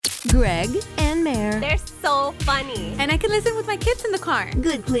Greg and Mare. They're so funny. And I can listen with my kids in the car.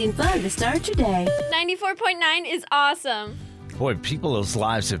 Good, clean fun to start your day. 94.9 is awesome. Boy, people's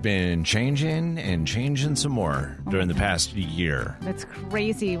lives have been changing and changing some more during the past year. That's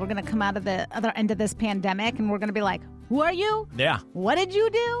crazy. We're going to come out of the other end of this pandemic and we're going to be like, who are you? Yeah. What did you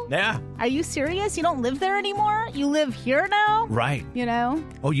do? Yeah. Are you serious? You don't live there anymore? You live here now? Right. You know?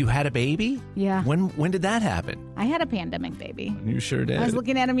 Oh, you had a baby? Yeah. When did that happen? I had a pandemic baby. You sure did. I was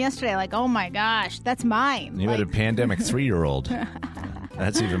looking at him yesterday like, oh my gosh, that's mine. You had a pandemic 3-year-old.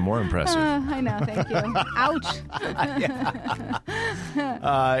 That's even more impressive. I know, thank you. Ouch.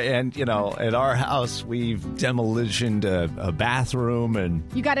 And, at our house, we've demolitioned a bathroom and...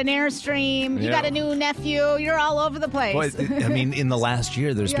 You got an Airstream. You got a new nephew. You're all over the place. Boy, in the last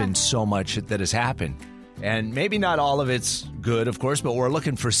year, there's been so much that has happened. And maybe not all of it's good, of course, but we're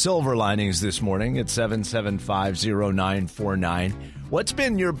looking for silver linings this morning at 7750949. What's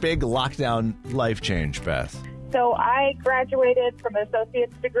been your big lockdown life change, Beth? So I graduated from an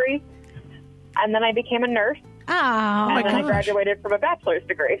associate's degree, and then I became a nurse. Oh, and then I graduated from a bachelor's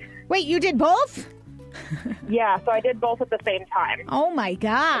degree. Wait, you did both? Yeah, so I did both at the same time. Oh, my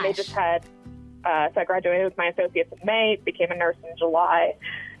gosh. And they just had, so I graduated with my associates in May, became a nurse in July,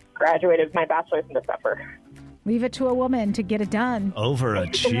 graduated with my bachelor's in December. Leave it to a woman to get it done.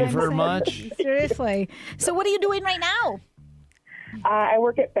 Overachiever much? Seriously. So what are you doing right now? I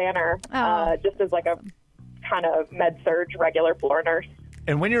work at Banner, just as like a kind of med-surg regular floor nurse.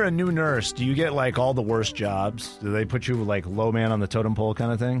 And when you're a new nurse, do you get like all the worst jobs? Do they put you like low man on the totem pole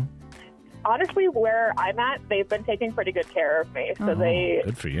kind of thing? Honestly, where I'm at, they've been taking pretty good care of me. So they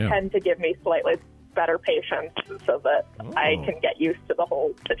good for you. tend to give me slightly better patients so that I can get used to the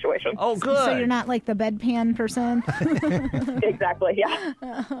whole situation. Oh, good. So you're not like the bedpan person? Exactly, yeah.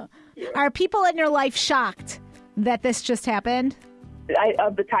 Are people in your life shocked that this just happened?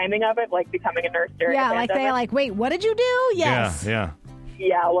 Of the timing of it, like becoming a nurse during the like pandemic? they like, wait, what did you do? Yes. Yeah.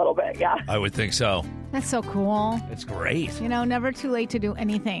 Yeah, a little bit, yeah. I would think so. That's so cool. It's great. Never too late to do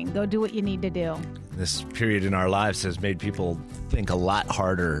anything. Go do what you need to do. This period in our lives has made people think a lot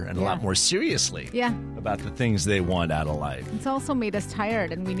harder and a lot more seriously about the things they want out of life. It's also made us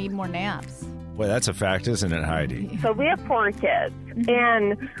tired and we need more naps. Boy, that's a fact, isn't it, Heidi? So we have 4 kids,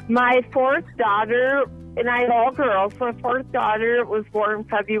 and my 4th daughter, and I have all girls, my 4th daughter was born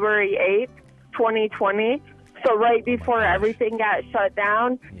February 8th, 2020, so right before everything got shut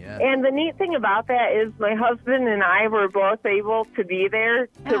down. Yeah. And the neat thing about that is my husband and I were both able to be there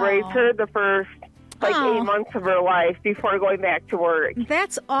to raise her the first 8 months of her life before going back to work.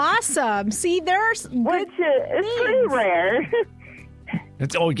 That's awesome. See, there's Which is pretty rare.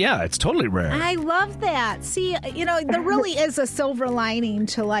 It's totally rare. I love that. See, there really is a silver lining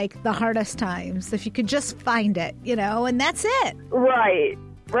to like the hardest times if you could just find it, and that's it. Right.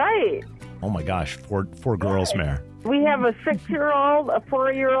 Oh my gosh, four girls, Mare. We have a 6-year-old, a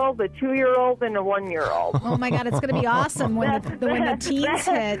 4-year-old, a 2-year-old, and a 1-year-old. Oh my God, it's going to be awesome when the teens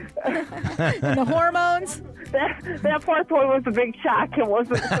hit and the hormones. That 4th one was a big shock. It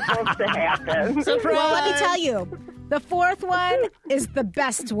wasn't supposed to happen. Well, let me tell you, the 4th one is the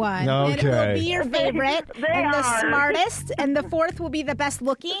best one. Okay. And it will be your favorite and the are. smartest, and the 4th will be the best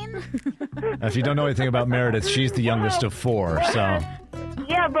looking. If you don't know anything about Meredith, she's the youngest of 4, so...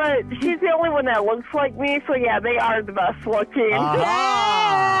 Yeah, but she's the only one that looks like me, so yeah, they are the best looking.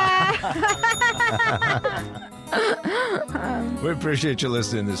 We appreciate you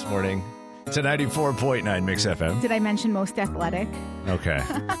listening this morning to 94.9 Mix FM. Did I mention most athletic? Okay.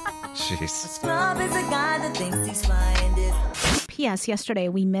 Jeez. P.S. Yesterday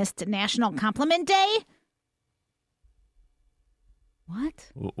we missed National Compliment Day.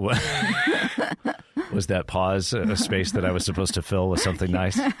 What? Was that pause a space that I was supposed to fill with something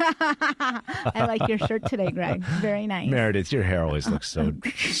nice? I like your shirt today, Greg. Very nice. Meredith, your hair always looks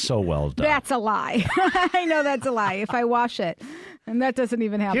so well done. That's a lie. I know that's a lie if I wash it. And that doesn't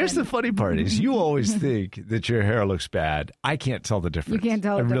even happen. Here's the funny part is you always think that your hair looks bad. I can't tell the difference. You can't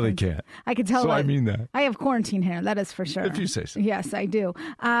tell the difference. I really can't. I can tell. So I mean that. I have quarantine hair. That is for sure. If you say so. Yes, I do.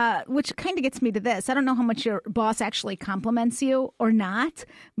 Which kind of gets me to this. I don't know how much your boss actually compliments you or not,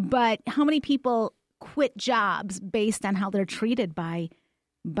 but how many people quit jobs based on how they're treated by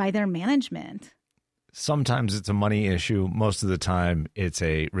their management? Sometimes it's a money issue. Most of the time, it's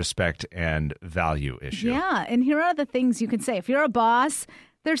a respect and value issue. Yeah, and here are the things you can say. If you're a boss,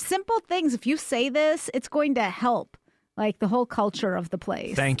 there's simple things. If you say this, it's going to help, like the whole culture of the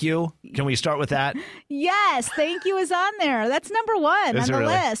place. Thank you. Can we start with that? Yes, thank you is on there. That's number one Is on it the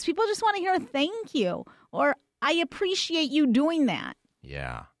really? list. People just want to hear thank you or I appreciate you doing that.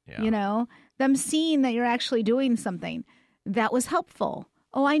 Yeah. You know, them seeing that you're actually doing something that was helpful.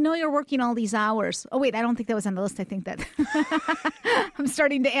 oh, I know you're working all these hours. Oh, wait, I don't think that was on the list. I think that I'm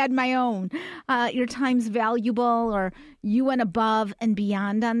starting to add my own. Your time's valuable, or you went above and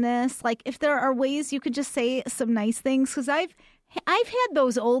beyond on this. Like, if there are ways you could just say some nice things, because I've had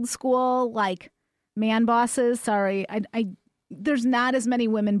those old school, like, man bosses. Sorry, there's not as many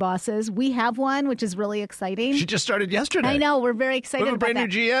women bosses. We have one, which is really exciting. She just started yesterday. I know. We're very excited We have a about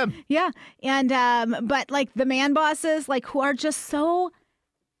brand that. new GM. Yeah. And, but like the man bosses, like, who are just so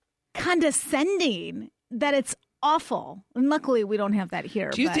condescending that it's awful. And luckily we don't have that here.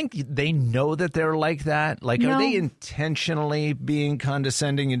 Do you but think they know that they're like that? Like, No. are they intentionally being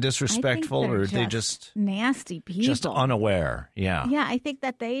condescending and I think disrespectful, they're or are they just nasty people? just unaware? Yeah. Yeah, I think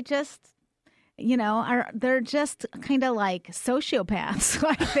that they just, they're just kind of like sociopaths.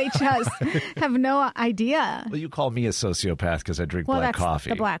 Like, they just have no idea. Well, you call me a sociopath because I drink Well, black that's coffee.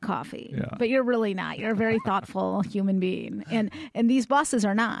 the black coffee. Yeah. But you're really not. You're a very thoughtful human being. And these bosses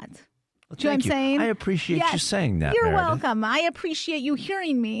are not. Well, Do you know what I'm thank you. saying? I appreciate you Yes. saying that, You're Meredith. welcome. I appreciate you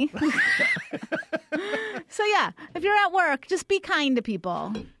hearing me. So, yeah, if you're at work, just be kind to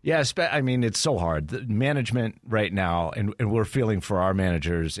people. Yeah, I mean, it's so hard. The management right now, and we're feeling for our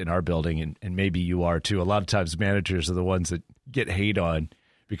managers in our building, and maybe you are too. A lot of times managers are the ones that get hate on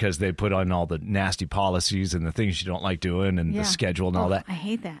because they put on all the nasty policies and the things you don't like doing and Yeah. the schedule and all that. I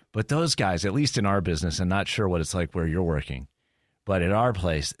hate that. But those guys, at least in our business, and not sure what it's like where you're working, but at our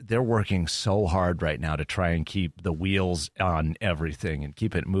place, they're working so hard right now to try and keep the wheels on everything and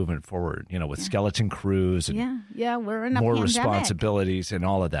keep it moving forward, with skeleton crews and Yeah, we're in a more pandemic. responsibilities and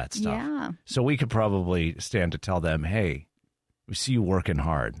all of that stuff. Yeah. So we could probably stand to tell them, hey, we see you working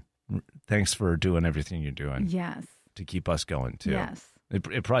hard. Thanks for doing everything you're doing Yes. to keep us going, too. Yes.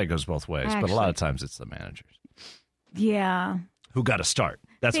 It probably goes both ways, but a lot of times it's the managers Yeah. who got to start.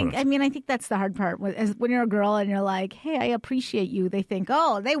 That's what I think that's the hard part. When you're a girl and you're like, hey, I appreciate you, they think,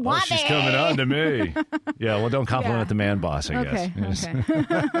 oh, they want she's me. coming on to me. Yeah, well, don't compliment Yeah. the man boss, I guess.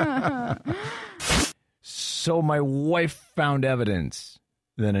 Okay. So my wife found evidence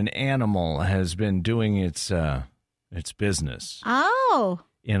that an animal has been doing its business Oh.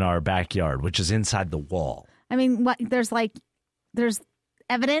 in our backyard, which is inside the wall. I mean, there's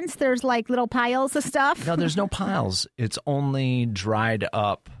evidence. There's like little piles of stuff. No, there's no piles. It's only dried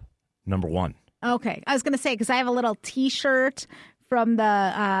up, number one. Okay. I was going to say, because I have a little T-shirt from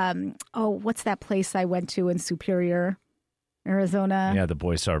the, what's that place I went to in Superior, Arizona? Yeah, the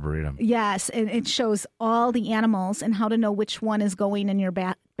Boyce Arboretum. Yes, and it shows all the animals and how to know which one is going in your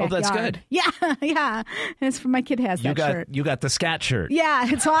backyard. Oh, that's good. Yeah, yeah. It's from my kid has that shirt. You got the scat shirt. Yeah,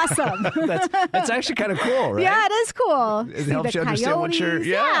 it's awesome. That's actually kind of cool, right? Yeah, it is cool. It See helps the you understand what you're- coyotes.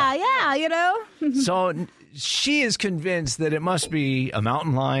 yeah. Yeah. So she is convinced that it must be a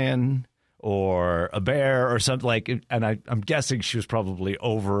mountain lion or a bear or something like. And I'm guessing she was probably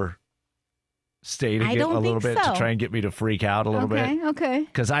overstating I it don't a little think bit so. to try and get me to freak out a little bit. Okay.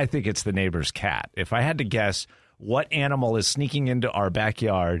 Because I think it's the neighbor's cat. If I had to guess what animal is sneaking into our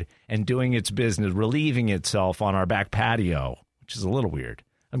backyard and doing its business, relieving itself on our back patio, which is a little weird,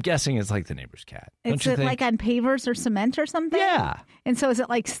 I'm guessing it's like the neighbor's cat. Don't Is you it think? like on pavers or cement or something? Yeah. And so is it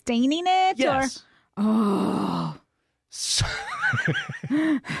like staining it? Yes. Or? Oh.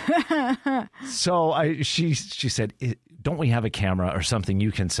 So she said, don't we have a camera or something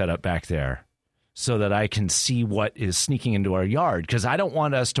you can set up back there so that I can see what is sneaking into our yard? Because I don't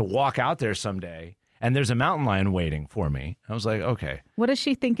want us to walk out there someday and there's a mountain lion waiting for me. I was like, okay. What does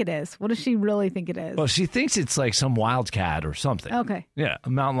she think it is? What does she really think it is? Well, she thinks it's like some wildcat or something. Okay. Yeah, a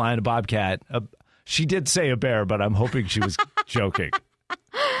mountain lion, a bobcat. She did say a bear, but I'm hoping she was joking.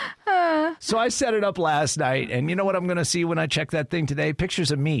 So I set it up last night, and you know what I'm going to see when I check that thing today?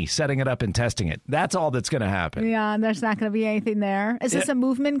 Pictures of me setting it up and testing it. That's all that's going to happen. Yeah, and there's not going to be anything there. Is this a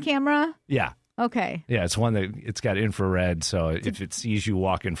movement camera? Yeah. Okay. Yeah, it's one that it's got infrared, so if it sees you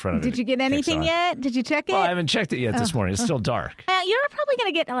walk in front of it. Did you get it kicks anything on. yet? Did you check it? Well, I haven't checked it yet this morning. It's still dark. You're probably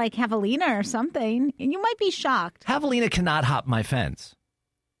going to get like javelina or something. And you might be shocked. Javelina cannot hop my fence.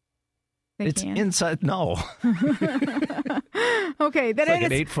 They It's can. inside. No. Okay, then It's like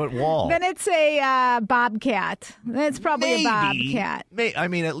an it's 8-foot wall. Then it's a bobcat. It's probably a bobcat. I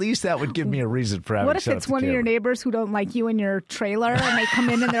mean, at least that would give me a reason for having What if set up it's the one of your camera. neighbors who don't like you in your trailer and they come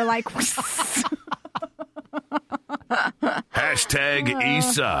in and they're like, Hashtag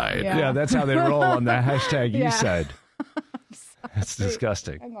Eastside. Yeah, that's how they roll on the hashtag Yeah. Eastside. That's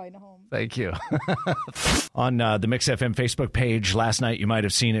disgusting. I'm going home. Thank you. On the Mix FM Facebook page last night, you might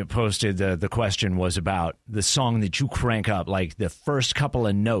have seen it posted. The question was about the song that you crank up, like the first couple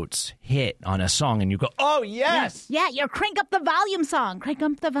of notes hit on a song, and you go, "Oh yes!" Yeah, your crank up the volume song. Crank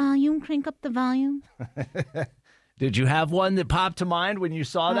up the volume. Crank up the volume. Did you have one that popped to mind when you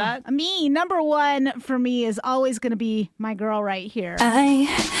saw that? Me, number one for me is always going to be my girl right here. I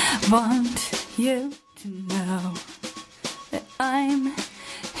want you to know that I'm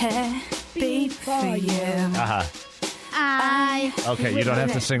happy for you. Uh-huh. Okay, you don't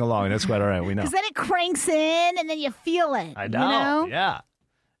have to sing along. That's quite all right. We know. Because then it cranks in and then you feel it. I know. You know? Yeah.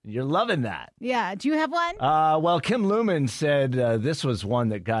 You're loving that. Yeah. Do you have one? Well, Kim Lumen said this was one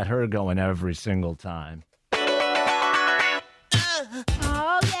that got her going every single time.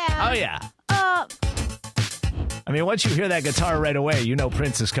 Oh, yeah. Oh, yeah. I mean, once you hear that guitar right away, you know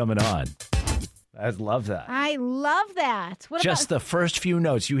Prince is coming on. I love that. I love that. What Just about, the first few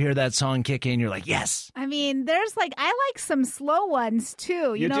notes, you hear that song kick in, you're like, yes. I mean, there's I like some slow ones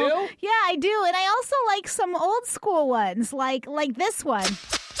too. You know? do? Yeah, I do. And I also like some old school ones, like this one. Do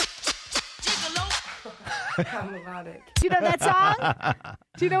you know that song?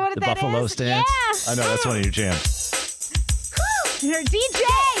 Do you know what The that is? Buffalo Stance? Yeah. I know, that's one of your jams. You're DJ.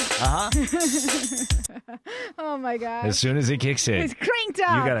 Uh-huh. Oh, my God. As soon as it kicks in, It's cranked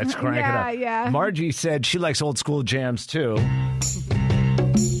up. you got to crank it up. Yeah. Margie said she likes old school jams, too. Do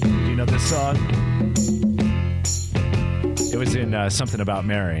you know this song? It was in Something About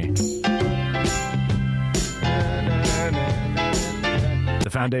Mary. The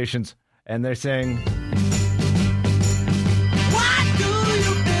Foundations. And they're saying... Why do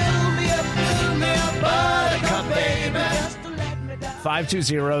you build me up, buttercup, baby?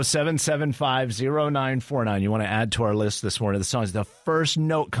 520-775-0949. You want to add to our list this morning. The song's the first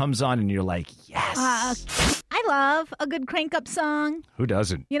note comes on and you're like, yes. I love a good crank up song. Who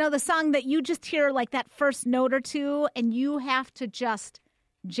doesn't? You know, the song that you just hear like that first note or two and you have to just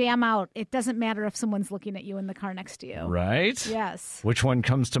jam out. It doesn't matter if someone's looking at you in the car next to you. Right? Yes. Which one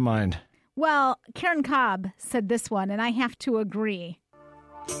comes to mind? Well, Karen Cobb said this one, and I have to agree.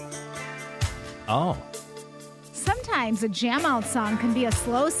 Oh. Sometimes a jam out song can be a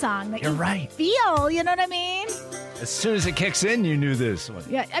slow song that You're you right. feel, you know what I mean? As soon as it kicks in, you knew this one.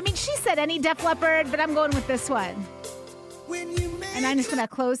 Yeah, I mean, she said any Def Leppard, but I'm going with this one. And I'm just going to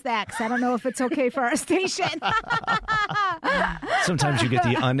close that because I don't know if it's okay for our station. Sometimes you get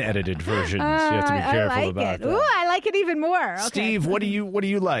the unedited versions. You have to be careful I like about it. that. Ooh, I like it even more. Okay. Steve, what do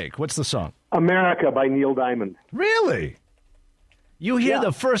you like? What's the song? America by Neil Diamond. Really? You hear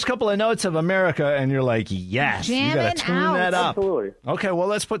the first couple of notes of America and you're like, yes. You got Jamming to tune out. that up. Absolutely. Okay, well,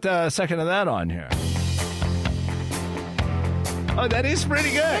 let's put the second of that on here. Oh, that is pretty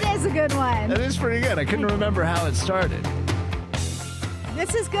good. It is a good one. That is pretty good. I couldn't remember how it started.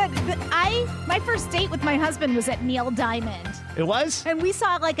 This is good. My first date with my husband was at Neil Diamond. It was? And we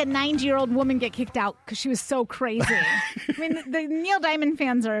saw like a 90-year-old woman get kicked out because she was so crazy. I mean, the Neil Diamond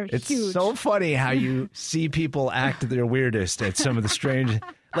fans are It's huge. so funny how you see people act their weirdest at some of the strange...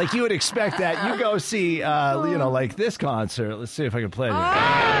 Like, you would expect that. You go see, like this concert. Let's see if I can play it.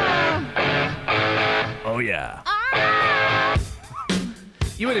 Oh, yeah.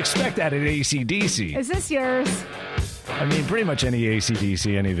 You would expect that at AC/DC. Is this yours? I mean, pretty much any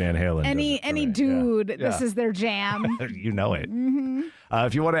AC/DC, any Van Halen. Any dude, Yeah. this is their jam. You know it. Mm-hmm.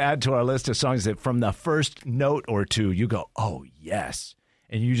 If you want to add to our list of songs that from the first note or two, you go, oh, yes.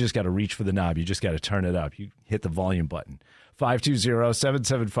 And you just got to reach for the knob. You just got to turn it up. You hit the volume button.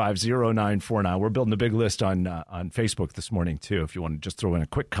 520-775-0949. We're building a big list on Facebook this morning, too, if you want to just throw in a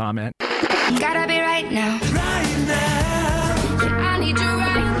quick comment. Gotta be right now. Right now. I need you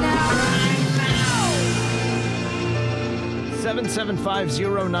right now.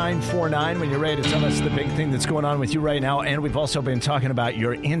 775-0949 when you're ready to tell us the big thing that's going on with you right now. And we've also been talking about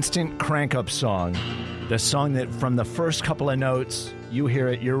your instant crank-up song, the song that from the first couple of notes, you hear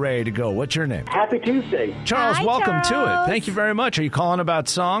it, you're ready to go. What's your name? Happy Tuesday. Charles, Hi, welcome to Charles. it. Thank you very much. Are you calling about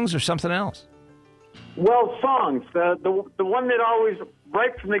songs or something else? Well, songs. The one that always,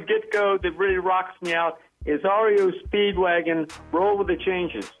 right from the get-go, that really rocks me out is REO Speedwagon, Roll with the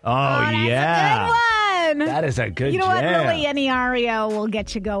Changes. Oh, That's yeah. a good one. That is a good You know what? jam. Really, any REO will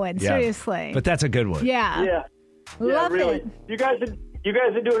get you going. Yeah. Seriously. But that's a good one. yeah. Yeah. Love really. it. You guys are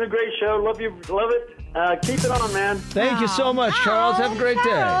doing a great show. Love you. Love it. Keep it on, man. Thank you so much, Charles. Have a great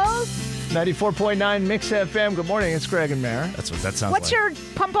Charles. day. 94.9 Mix FM. Good morning. It's Greg and Mare. That's what that sounds What's like.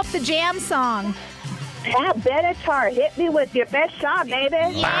 your Pump Up the Jam song? Benatar, hit me with your best shot, baby.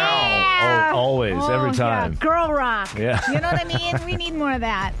 Yeah. Oh, always, every yeah. time. Girl rock. Yeah. You know what I mean? We need more of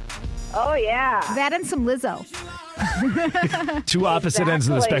that. Oh, yeah. That and some Lizzo. Two opposite ends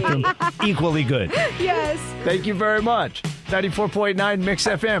of the spectrum, equally good. Yes. Thank you very much. 94.9 Mix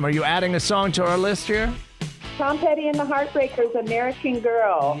FM. Are you adding a song to our list here? Tom Petty and the Heartbreakers, American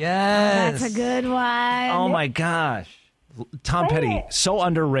Girl. Yes. That's a good one. Oh, my gosh. Tom Petty, so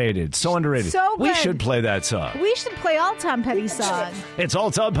underrated. So underrated. So We good. should play that song. We should play all Tom Petty songs. It's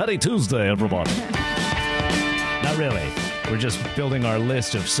all Tom Petty Tuesday, everybody. Not really. We're just building our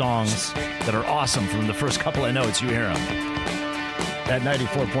list of songs that are awesome from the first couple of notes you hear them. At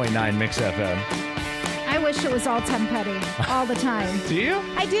 94.9 Mix FM. I wish it was all Tom Petty all the time. Do you?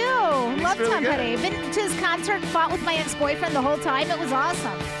 I do. Love really Tom good. Petty. Been to his concert, fought with my ex-boyfriend the whole time. It was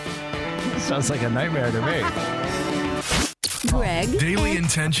awesome. Sounds like a nightmare to me. Greg. Daily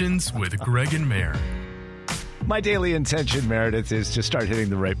Intentions with Greg and Mayor. My daily intention, Meredith, is to start hitting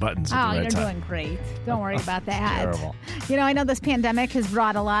the right buttons at Oh, the right you're time. doing great. Don't worry about that. Terrible. You know, I know this pandemic has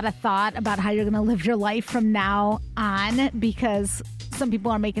brought a lot of thought about how you're going to live your life from now on because some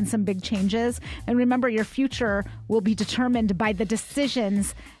people are making some big changes. And remember, your future will be determined by the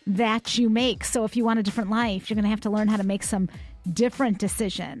decisions that you make. So if you want a different life, you're going to have to learn how to make some different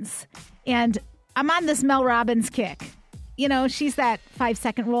decisions. And I'm on this Mel Robbins kick. You know, she's that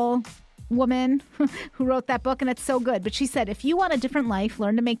 5-second rule woman who wrote that book, and it's so good. But she said, if you want a different life,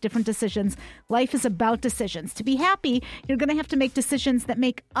 learn to make different decisions. Life is about decisions. To be happy, you're going to have to make decisions that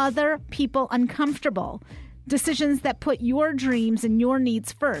make other people uncomfortable. Decisions that put your dreams and your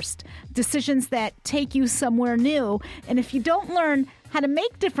needs first. Decisions that take you somewhere new. And if you don't learn how to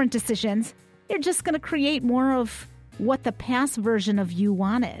make different decisions, you're just going to create more of what the past version of you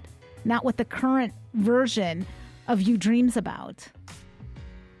wanted, not what the current version of you dreams about.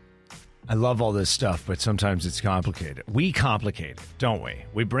 I love all this stuff, but sometimes it's complicated. We complicate it, don't we?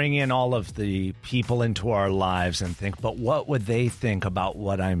 We bring in all of the people into our lives and think, but what would they think about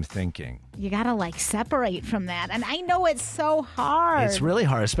what I'm thinking? You got to separate from that. And I know it's so hard. It's really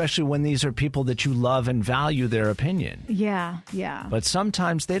hard, especially when these are people that you love and value their opinion. Yeah. But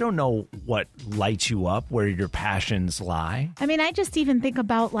sometimes they don't know what lights you up, where your passions lie. I mean, I just even think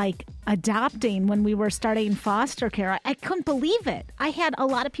about adopting when we were starting foster care. I couldn't believe it. I had a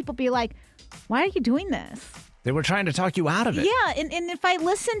lot of people be like, why are you doing this? They were trying to talk you out of it. Yeah, and if I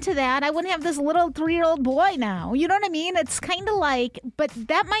listened to that, I wouldn't have this little 3-year-old boy now. You know what I mean? It's kind of but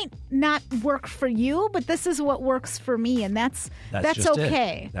that might not work for you, but this is what works for me, and that's just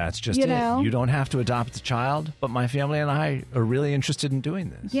okay. It. That's just you it. know? You don't have to adopt a child, but my family and I are really interested in doing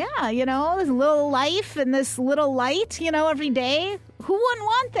this. Yeah, this little life and this little light, every day. Who wouldn't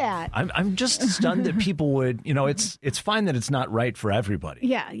want that? I'm just stunned that people would, it's fine that it's not right for everybody.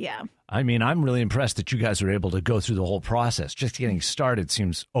 Yeah. I mean, I'm really impressed that you guys are able to go through the whole process. Just getting started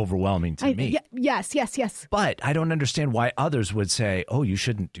seems overwhelming to me. Yes. But I don't understand why others would say, oh, you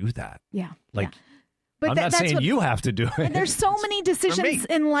shouldn't do that. Yeah. But I'm not that's saying you have to do it. And there's so many decisions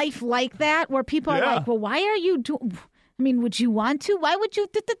in life like that where people are like, well, why are you doing... I mean, would you want to? Why would you?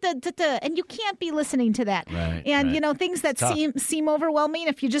 And you can't be listening to that. Right, and, things that seem overwhelming,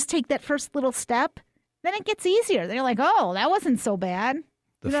 if you just take that first little step, then it gets easier. They're like, oh, that wasn't so bad.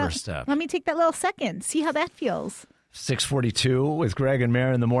 The first step. Let me take that little second. See how that feels. 6:42 with Greg and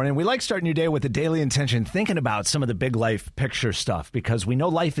Mare in the morning. We like starting your day with a daily intention, thinking about some of the big life picture stuff, because we know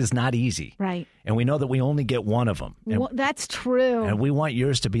life is not easy. Right. And we know that we only get one of them. And, that's true. And we want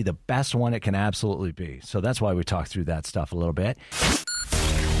yours to be the best one it can absolutely be. So that's why we talk through that stuff a little bit.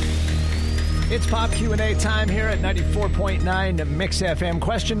 It's Pop Q&A time here at 94.9 Mix FM.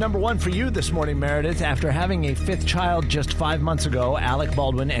 Question number 1 for you this morning, Meredith. After having a 5th child just 5 months ago, Alec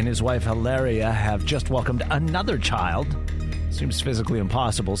Baldwin and his wife Hilaria have just welcomed another child. Seems physically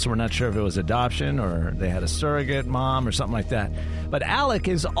impossible, so we're not sure if it was adoption or they had a surrogate mom or something like that. But Alec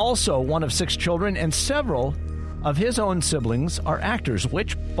is also one of 6 children, and several of his own siblings are actors.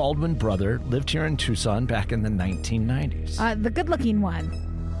 Which Baldwin brother lived here in Tucson back in the 1990s? The good-looking one.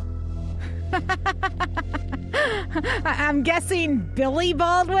 I'm guessing Billy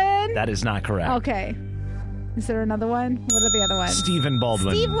Baldwin? That is not correct. Okay. Is there another one? What are the other ones? Stephen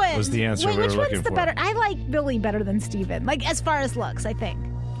Baldwin was the answer we were looking for. Which one's the better? I like Billy better than Stephen. As far as looks, I think.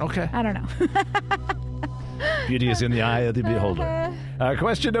 Okay. I don't know. Beauty is in the eye of the beholder.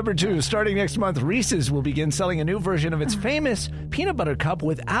 Question number 2. Starting next month, Reese's will begin selling a new version of its famous peanut butter cup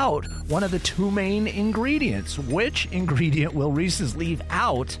without one of the 2 main ingredients. Which ingredient will Reese's leave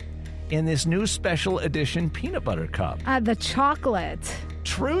out in this new special edition peanut butter cup? The chocolate.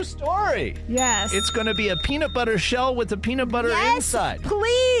 True story. Yes. It's going to be a peanut butter shell with the peanut butter inside.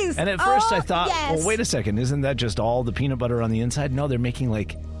 Please. And at first I thought, well, wait a second. Isn't that just all the peanut butter on the inside? No, they're making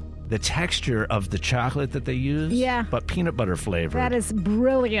the texture of the chocolate that they use. Yeah. But peanut butter flavored. That is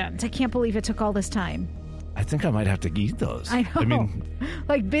brilliant. I can't believe it took all this time. I think I might have to eat those. I know.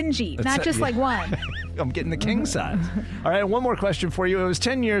 I mean, binge eat, not just one. I'm getting the king size. All right, one more question for you. It was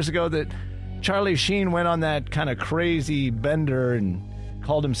 10 years ago that Charlie Sheen went on that kind of crazy bender and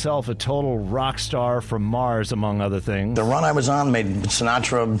called himself a total rock star from Mars, among other things. The run I was on made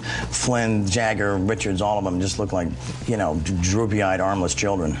Sinatra, Flynn, Jagger, Richards, all of them just look like, droopy-eyed, armless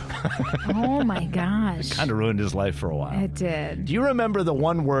children. Oh, my gosh. Kind of ruined his life for a while. It did. Do you remember the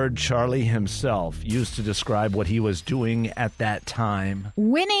one word Charlie himself used to describe what he was doing at that time?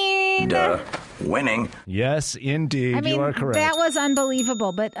 Winning. Duh. Winning. Yes, indeed. I mean, you are correct. that was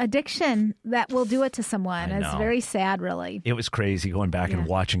unbelievable. But addiction, that will do it to someone. I It's know. very sad, really. It was crazy going back and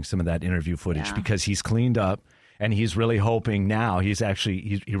watching some of that interview footage Yeah. because he's cleaned up and he's really hoping now he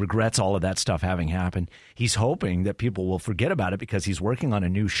regrets all of that stuff having happened. He's hoping that people will forget about it because he's working on a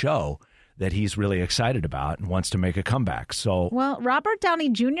new show that he's really excited about and wants to make a comeback. So, Well, Robert Downey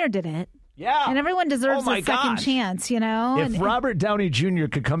Jr. did it. yeah. And everyone deserves Oh my a second gosh. chance, If If Robert Downey Jr.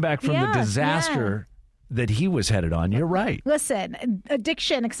 could come back from the Yes, disaster that he was headed on, you're right. Listen,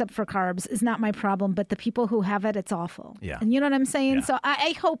 addiction, except for carbs, is not my problem, but the people who have it, it's awful. Yeah. And you know what I'm saying? Yeah. So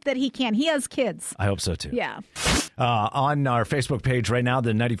I hope that he can. He has kids. I hope so, too. Yeah. On our Facebook page right now,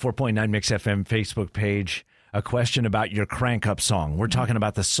 the 94.9 Mix FM Facebook page, a question about your crank up song. We're talking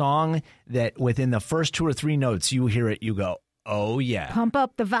about the song that within the first 2 or 3 notes, you hear it, you go, oh, yeah. Pump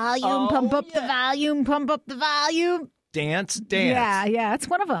up the volume, pump up the volume, pump up the volume. Dance. Yeah, it's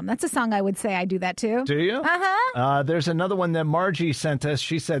one of them. That's a song I would say I do that too. Do you? Uh-huh. There's another one that Margie sent us.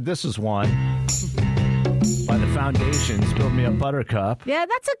 She said this is one by the Foundations, Build Me a Buttercup. Yeah,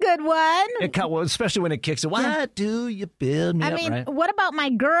 that's a good one. Well, especially when it kicks in. Why do you build me I up, mean, right? what about My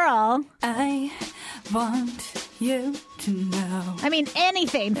Girl? I want you to know. I mean,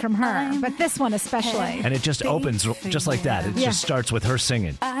 anything from her, but this one especially. And it just opens just like that. It Yeah. just starts with her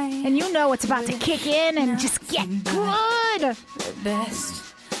singing. And you know it's about to kick in and just get good. Best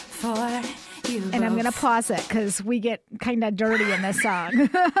for you. And I'm going to pause it because we get kind of dirty in this song.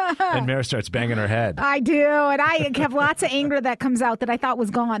 And Mare starts banging her head. I do. And I have lots of anger that comes out that I thought was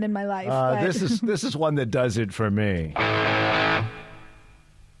gone in my life. but- This is one that does it for me.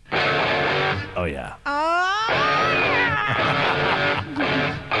 Oh, yeah.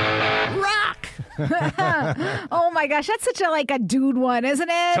 Oh my gosh, that's such a dude one, isn't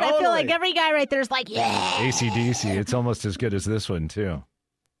it? I feel Totally. like every guy right there is like, yeah. AC/DC. It's almost as good as this one, too.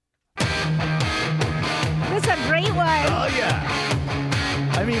 That's a great one. Oh, yeah.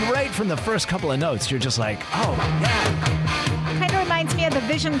 I mean, right from the first couple of notes, you're just like, oh, yeah. Kind of reminds me of the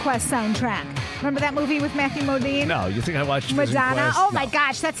Vision Quest soundtrack. Remember that movie with Matthew Modine? No, you think I watched Vision Madonna? Quest? Oh No. my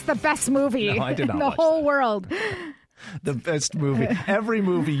gosh, that's the best movie No, I did not in the watch whole world. The best movie. Every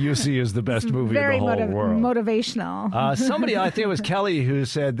movie you see is the best movie Very in the whole world. motivational. Somebody, I think it was Kelly, who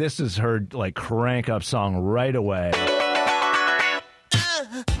said this is her crank up song right away.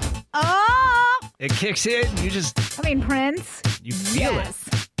 Oh! It kicks in, you Prince. you feel Yes.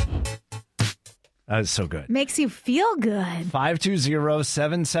 it. That's so good. Makes you feel good.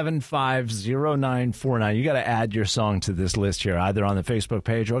 520-775-0949. You got to add your song to this list here, either on the Facebook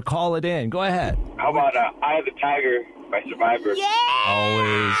page or call it in. Go ahead. How about Eye of the Tiger by Survivor?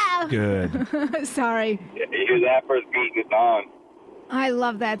 Always good. Sorry. You hear that first beat in the song. I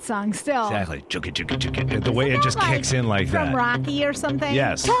love that song still. Exactly. Chugga, chugga, chugga. The way it just kicks in like From that. Rocky or something?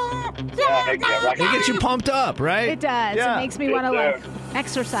 Yes. Rocky. It gets you pumped up, right? It does. Yeah. It makes me want to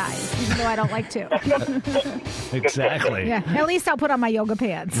exercise, even though I don't like to. Exactly. Yeah. At least I'll put on my yoga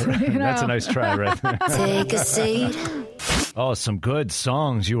pants. you know? That's a nice try right there. Take a seat. Oh, some good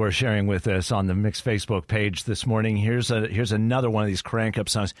songs you are sharing with us on the Mix Facebook page this morning. Here's another one of these crank up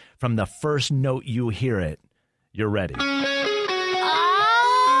songs. From the first note you hear it, you're ready.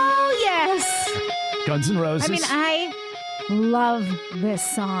 Oh, yes. Guns N' Roses. I mean, I love this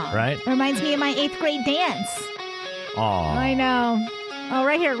song. Right? It reminds me of my 8th grade dance. Aw. I know. Oh,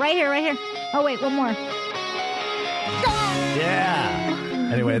 right here. Oh, wait, one more. Yeah.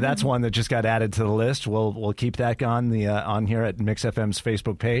 Anyway, that's one that just got added to the list. We'll keep that on here at Mix FM's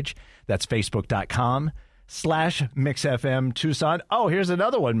Facebook page. That's facebook.com/MixFM Tucson. Oh, here's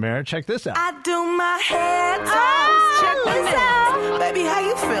another one, Mare. Check this out. I do my head toss. Check this out. Baby, how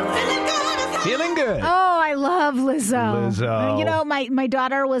you feeling? Feeling good. Oh, I love Lizzo. Lizzo. You know, my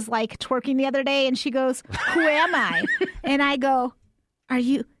daughter was twerking the other day and she goes, "Who am I?" And I go, Are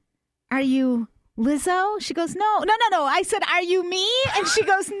you Lizzo? She goes, No. I said, "Are you me?" And she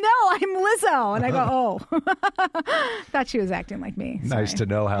goes, "No, I'm Lizzo." And I go, "Oh." Thought she was acting like me. Nice to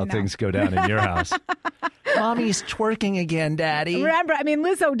know how things go down in your house. Mommy's twerking again, Daddy. Remember,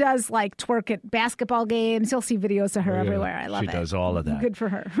 Lizzo does twerk at basketball games. You'll see videos of her everywhere. I love it. She does all of that. Good for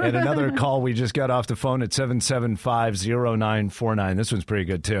her. And another call we just got off the phone at 775-0949. This one's pretty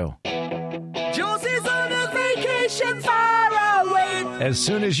good, too. Josie's on a vacation far away. As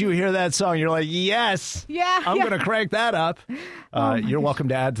soon as you hear that song, you're like, yes, I'm going to crank that up. You're welcome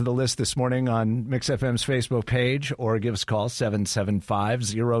to add to the list this morning on Mix FM's Facebook page or give us a call,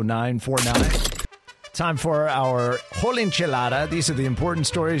 775-0949. Time for our whole enchilada. These are the important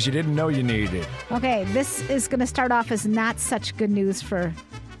stories you didn't know you needed. Okay, this is going to start off as not such good news for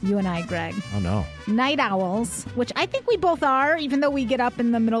you and I, Greg. Oh, no. Night owls, which I think we both are, even though we get up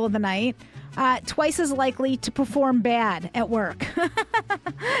in the middle of the night, twice as likely to perform bad at work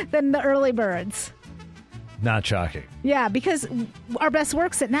than the early birds. Not shocking. Yeah, because our best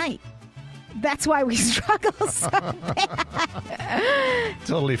work's at night. That's why we struggle so bad.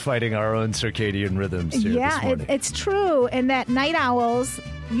 Totally fighting our own circadian rhythms here this morning. It's true. And that night owls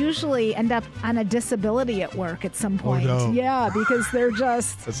usually end up on a disability at work at some point. Oh, no. Yeah, because they're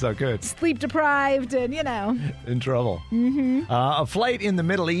just That's not good. sleep deprived and, In trouble. Mm-hmm. A flight in the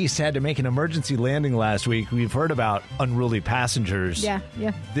Middle East had to make an emergency landing last week. We've heard about unruly passengers. Yeah.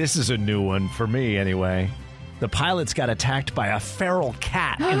 This is a new one for me, anyway. The pilots got attacked by a feral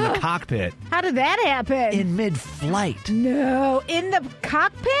cat in the cockpit. How did that happen? In mid-flight. No, in the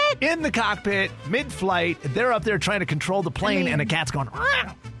cockpit? In the cockpit, mid-flight. They're up there trying to control the plane, and a cat's going,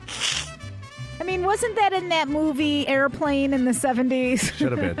 "Argh!" I mean, wasn't that in that movie Airplane in the 70s?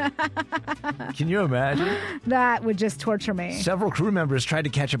 Should have been. Can you imagine? That would just torture me. Several crew members tried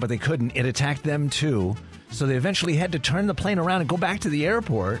to catch it, but they couldn't. It attacked them, too. So they eventually had to turn the plane around and go back to the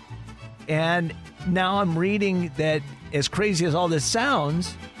airport. And now I'm reading that, as crazy as all this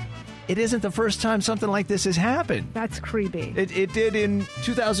sounds, it isn't the first time something like this has happened. That's creepy. It did in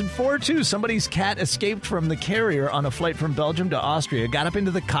 2004, too. Somebody's cat escaped from the carrier on a flight from Belgium to Austria, got up into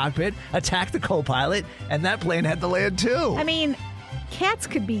the cockpit, attacked the co-pilot, and that plane had to land, too. I mean, cats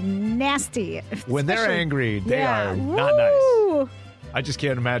could be nasty. When they're angry, they are not nice. I just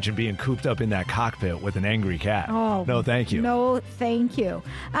can't imagine being cooped up in that cockpit with an angry cat. Oh, no, thank you. No, thank you.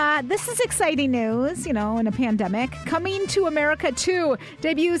 This is exciting news, in a pandemic. Coming to America 2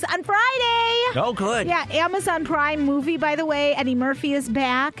 debuts on Friday. Oh, good. Yeah, Amazon Prime movie, by the way. Eddie Murphy is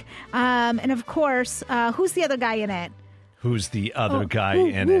back. And, of course, who's the other guy in it? Who's the other guy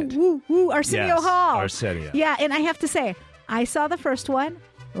in it? Arsenio Hall. Arsenio. Yeah, and I have to say, I saw the first one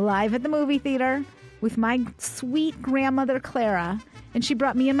live at the movie theater with my sweet grandmother, Clara. And she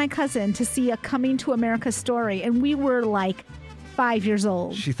brought me and my cousin to see a Coming to America story. And we were like 5 years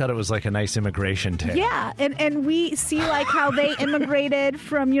old. She thought it was like a nice immigration tale. Yeah. And we see like how they immigrated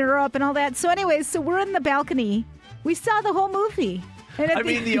from Europe and all that. So anyways, so we're in the balcony. We saw the whole movie. And I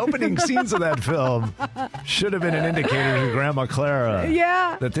mean, the opening scenes of that film should have been an indicator to Grandma Clara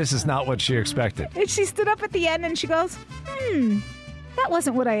that this is not what she expected. And she stood up at the end and she goes, that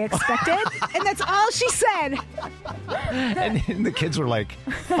wasn't what I expected. And that's all she said. And the kids were like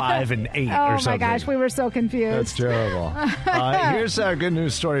 5 and 8 or something. Oh, my gosh. We were so confused. That's terrible. Here's a good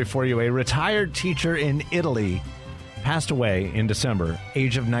news story for you. A retired teacher in Italy passed away in December,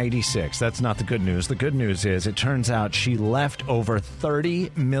 age of 96. That's not the good news. The good news is it turns out she left over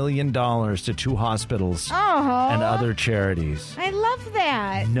 $30 million to 2 hospitals and other charities. I love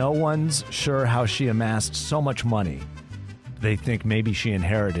that. No one's sure how she amassed so much money. They think maybe she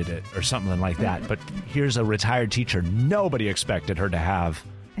inherited it or something like that. But here's a retired teacher. Nobody expected her to have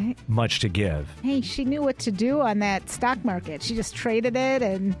much to give. Hey, she knew what to do on that stock market. She just traded it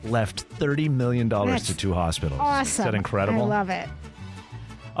and left $30 million to 2 hospitals. Awesome. Is that incredible? I love it.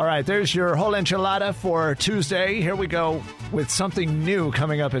 All right, there's your whole enchilada for Tuesday. Here we go with something new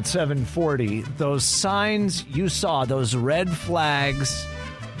coming up at 7:40. Those signs you saw, those red flags,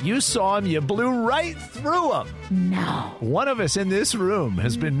 you saw them, you blew right through them. No. One of us in this room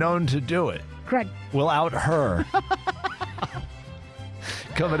has been known to do it. Greg. We'll out her.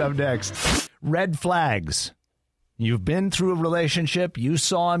 Coming up next, red flags. You've been through a relationship, you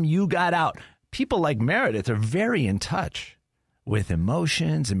saw them, you got out. People like Meredith are very in touch with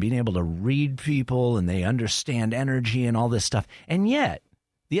emotions and being able to read people, and they understand energy and all this stuff. And yet,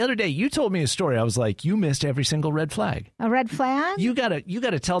 the other day, you told me a story. I was like, you missed every single red flag. A red flag? You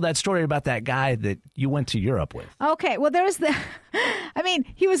gotta tell that story about that guy that you went to Europe with. Okay, well, there's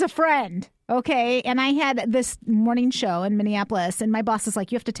he was a friend, okay? And I had this morning show in Minneapolis, and my boss is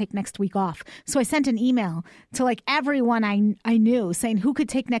like, you have to take next week off. So I sent an email to like everyone I knew saying who could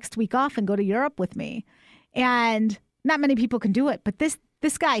take next week off and go to Europe with me. And not many people can do it, but this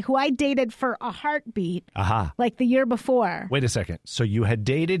guy who I dated for a heartbeat, like the year before. Wait a second. So you had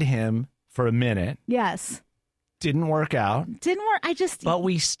dated him for a minute. Yes. Didn't work out. But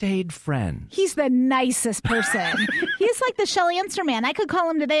we stayed friends. He's the nicest person. He's like the Shelly Answer man. I could call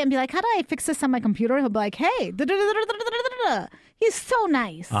him today and be like, how do I fix this on my computer? He'll be like, hey. He's so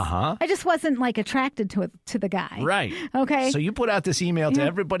nice. Uh-huh. I just wasn't like attracted to the guy. Right. Okay. So you put out this email to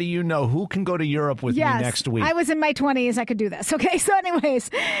everybody you know who can go to Europe with me next week. I was in my 20s. I could do this. Okay. So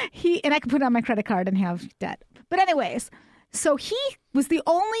anyways, and I could put it on my credit card and have debt. But anyways, so he was the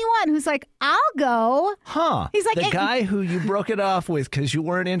only one who's like, I'll go. Huh. He's like, the guy who you broke it off with because you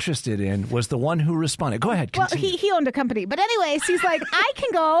weren't interested in was the one who responded. Go ahead. Continue. Well, he owned a company. But anyways, he's like, I can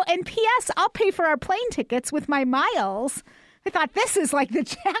go. And P.S., I'll pay for our plane tickets with my miles. I thought this is like the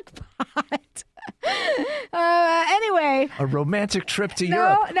jackpot. Anyway. A romantic trip to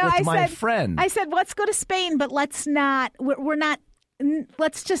Europe with my friend. I said, let's go to Spain, but let's not,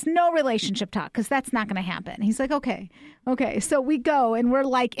 let's just no relationship talk because that's not going to happen. He's like, okay. So we go and we're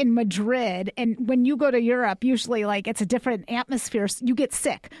like in Madrid. And when you go to Europe, usually like it's a different atmosphere. You get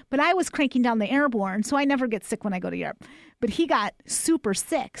sick. But I was cranking down the airborne, so I never get sick when I go to Europe. But he got super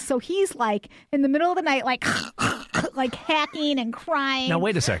sick. So he's like in the middle of the night, like, like hacking and crying. Now,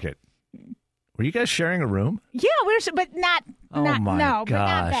 wait a second. Were you guys sharing a room? Yeah, but not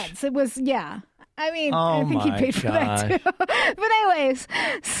gosh. beds. It was, yeah. I mean, Oh I think he my paid for that too. But anyways,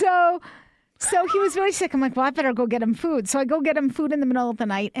 so he was very sick. I'm like, well, I better go get him food. So I go get him food in the middle of the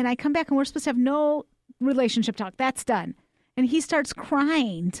night, and I come back, and we're supposed to have no relationship talk. That's done. And he starts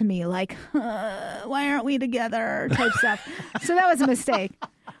crying to me like, why aren't we together type stuff. So that was a mistake.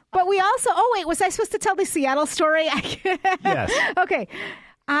 But we also, was I supposed to tell the Seattle story? Yes. Okay.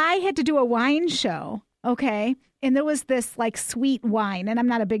 I had to do a wine show, okay? And there was this like sweet wine, and I'm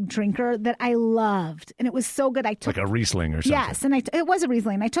not a big drinker, that I loved. And it was so good. I took like a Riesling or something. Yes, and it was a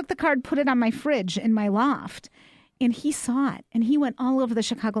Riesling. I took the card, put it on my fridge in my loft, and he saw it. And he went all over the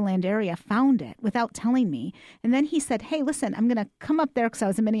Chicagoland area, found it without telling me. And then he said, hey, listen, I'm going to come up there because I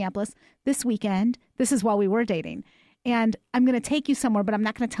was in Minneapolis this weekend. This is while we were dating. And I'm going to take you somewhere, but I'm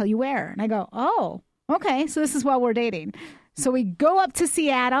not going to tell you where. And I go, oh, okay. So this is while we're dating. So we go up to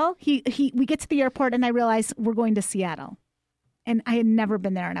Seattle. We get to the airport, and I realize we're going to Seattle. And I had never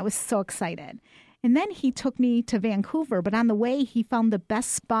been there, and I was so excited. And then he took me to Vancouver, but on the way, he found the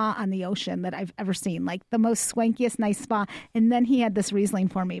best spa on the ocean that I've ever seen, like the most swankiest, nice spa. And then he had this Riesling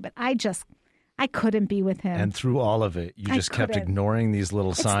for me, but I couldn't be with him. And through all of it, you just kept ignoring these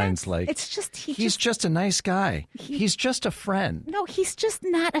little signs he's just a nice guy. He's just a friend. No, he's just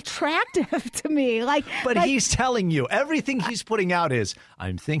not attractive to me. But he's telling you, everything he's putting out is,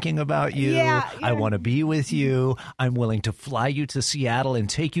 I'm thinking about you. Yeah. I want to be with you. I'm willing to fly you to Seattle and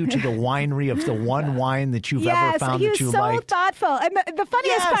take you to the winery of the one wine that you've ever found that you liked. Yes, he was so thoughtful. And the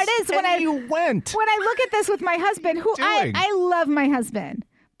funniest part is when I look at this with my husband, who I love my husband.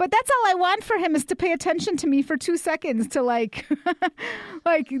 But that's all I want for him is to pay attention to me for 2 seconds to know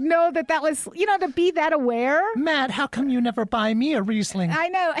that was, to be that aware. Matt, how come you never buy me a Riesling? I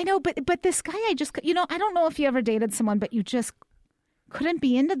know. But this guy, I don't know if you ever dated someone, but you just couldn't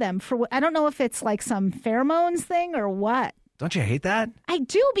be into them I don't know if it's like some pheromones thing or what. Don't you hate that? I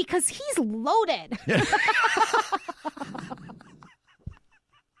do, because he's loaded.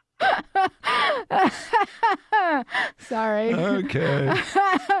 Sorry. Okay.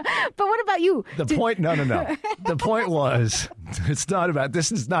 But what about you? No. The point was,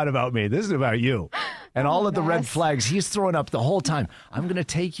 this is not about me. This is about you. And all of the red flags he's throwing up the whole time. I'm going to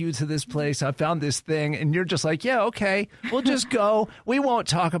take you to this place. I found this thing. And you're just like, yeah, okay, we'll just go. We won't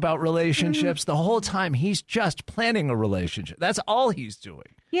talk about relationships. The whole time he's just planning a relationship. That's all he's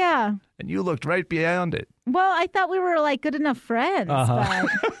doing. Yeah. And you looked right beyond it. Well, I thought we were like good enough friends. But,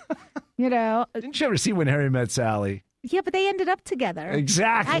 Didn't you ever see When Harry Met Sally? Yeah, but they ended up together.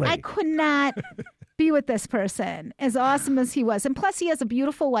 Exactly. I could not be with this person, as awesome as he was. And plus, he has a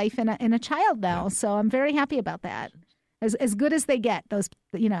beautiful wife and a child now. So I'm very happy about that. As good as they get, those,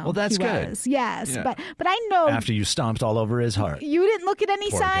 Well, that's good. Was. Yes. Yeah. But I know. After you stomped all over his heart. You didn't look at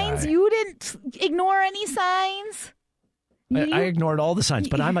any signs. Guy. You didn't ignore any signs. I ignored all the signs,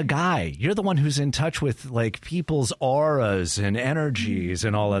 but I'm a guy. You're the one who's in touch with like people's auras and energies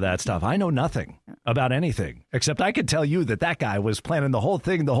and all of that stuff. I know nothing about anything, except I could tell you that guy was planning the whole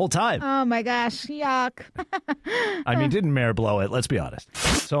thing the whole time. Oh my gosh, yuck. I mean, didn't Mare blow it? Let's be honest.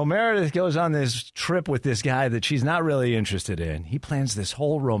 So Meredith goes on this trip with this guy that she's not really interested in. He plans this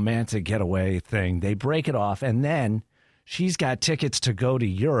whole romantic getaway thing. They break it off, and then she's got tickets to go to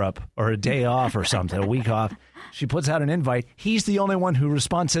Europe or a day off or something, a week off. She puts out an invite. He's the only one who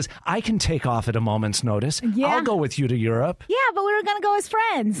responds, says, I can take off at a moment's notice. Yeah. I'll go with you to Europe. Yeah, but we were going to go as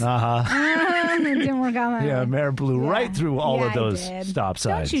friends. It didn't work out. Yeah, Mare blew right through all of those stop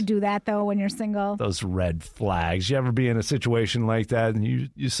signs. Don't you do that, though, when you're single? Those red flags. You ever be in a situation like that and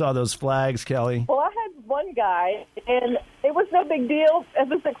you saw those flags, Kelly? Well, I had one guy, and it was no big deal. I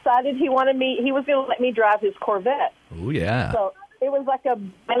was excited. He was going to let me drive his Corvette. Oh, yeah. So was like a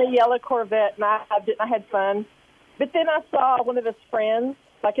yellow Corvette, and I had fun. But then I saw one of his friends,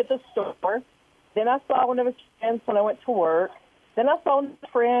 like at the store. Then I saw one of his friends when I went to work. Then I saw one of his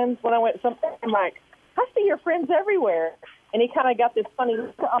friends when I went somewhere. I'm like, I see your friends everywhere. And he kind of got this funny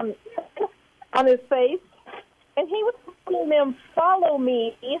look on his face. And he was telling them, follow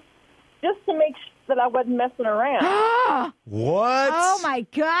me, just to make sure that I wasn't messing around. What? Oh, my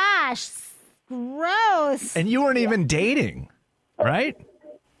gosh. Gross. And you weren't even dating, right?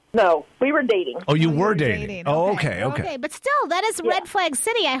 No, we were dating. Oh, you were dating. Oh, okay. Okay, but still, that is Red Flag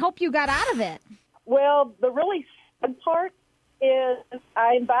City. I hope you got out of it. Well, the really sad part is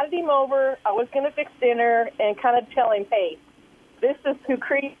I invited him over. I was going to fix dinner and kind of tell him, hey, this is too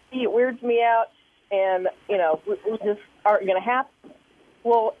creepy. It weirds me out. And, we just aren't going to happen.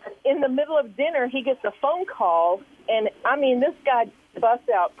 Well, in the middle of dinner, he gets a phone call. And, this guy busts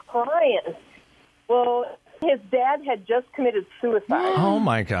out crying. Well, his dad had just committed suicide. Oh,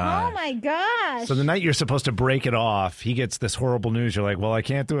 my God. Oh, my gosh. So the night you're supposed to break it off, he gets this horrible news. You're like, well, I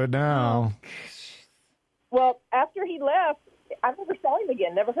can't do it now. Well, after he left, I never saw him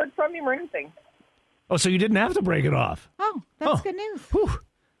again. Never heard from him or anything. Oh, so you didn't have to break it off. Oh, that's good news.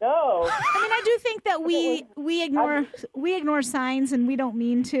 No. I do think that we ignore signs, and we don't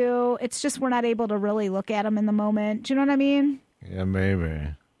mean to. It's just we're not able to really look at them in the moment. Do you know what I mean? Yeah,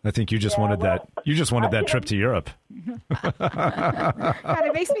 maybe. I think you just wanted that. You just wanted that trip to Europe. God,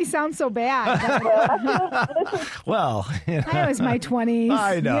 it makes me sound so bad. Well, I was my 20s.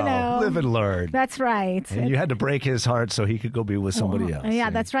 I know. Live and learn. That's right. And you had to break his heart so he could go be with somebody else.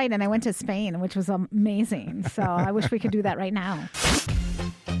 Yeah, that's right. And I went to Spain, which was amazing. So I wish we could do that right now.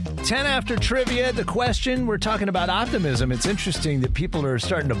 10 after trivia, the question, we're talking about optimism. It's interesting that people are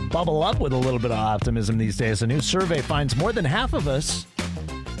starting to bubble up with a little bit of optimism these days. A new survey finds more than half of us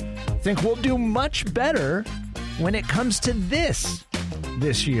think we'll do much better when it comes to this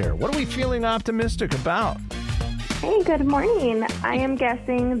year. What are we feeling optimistic about? Hey, good morning. I am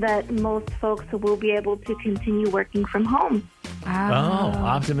guessing that most folks will be able to continue working from home. Oh,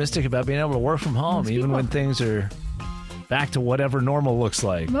 optimistic about being able to work from home, even when things are back to whatever normal looks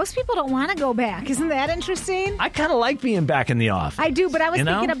like. Most people don't want to go back. Isn't that interesting? I kind of like being back in the office. I do, but I was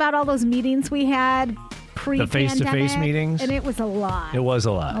thinking about all those meetings we had pre-pandemic. The face-to-face meetings? And it was a lot. It was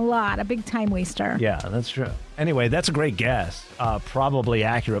a lot. A lot. A big time waster. Yeah, that's true. Anyway, that's a great guess. Probably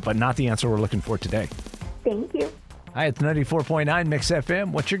accurate, but not the answer we're looking for today. Thank you. Hi, it's 94.9 Mix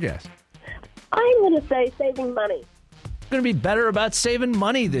FM. What's your guess? I'm going to say saving money. Going to be better about saving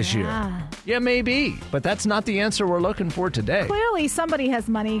money this year. Yeah, maybe. But that's not the answer we're looking for today. Clearly, somebody has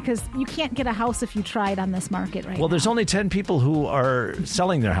money because you can't get a house if you tried on this market right now. Well, there's only 10 people who are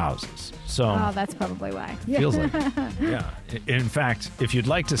selling their houses. So that's probably why. Feels like it. Yeah. In fact, if you'd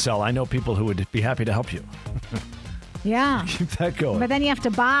like to sell, I know people who would be happy to help you. Yeah. Keep that going. But then you have to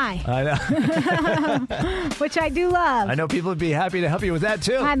buy. I know. Which I do love. I know people would be happy to help you with that,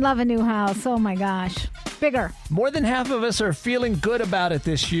 too. I'd love a new house. Oh, my gosh. Bigger. More than half of us are feeling good about it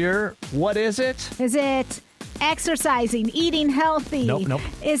this year. What is it? Is it exercising, eating healthy? Nope.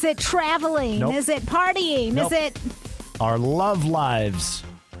 Is it traveling? Nope. Is it partying? Nope. Is it our love lives?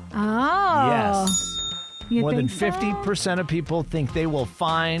 Oh. Yes. More than 50% of people think they will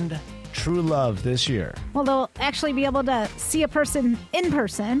find true love this year. Well, they'll actually be able to see a person in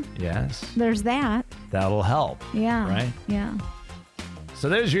person. Yes. There's that. That'll help. Yeah. Right? Yeah. So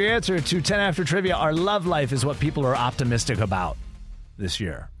there's your answer to 10 after trivia. Our love life is what people are optimistic about this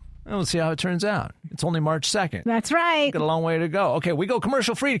year. And we'll see how it turns out. It's only March 2nd. That's right. Got a long way to go. Okay, we go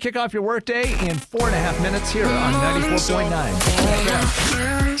commercial free to kick off your workday in 4.5 minutes here on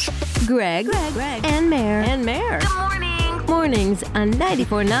 94.9. Greg, and Mare. Good morning. Mornings on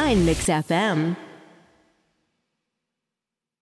 94.9 Mix FM.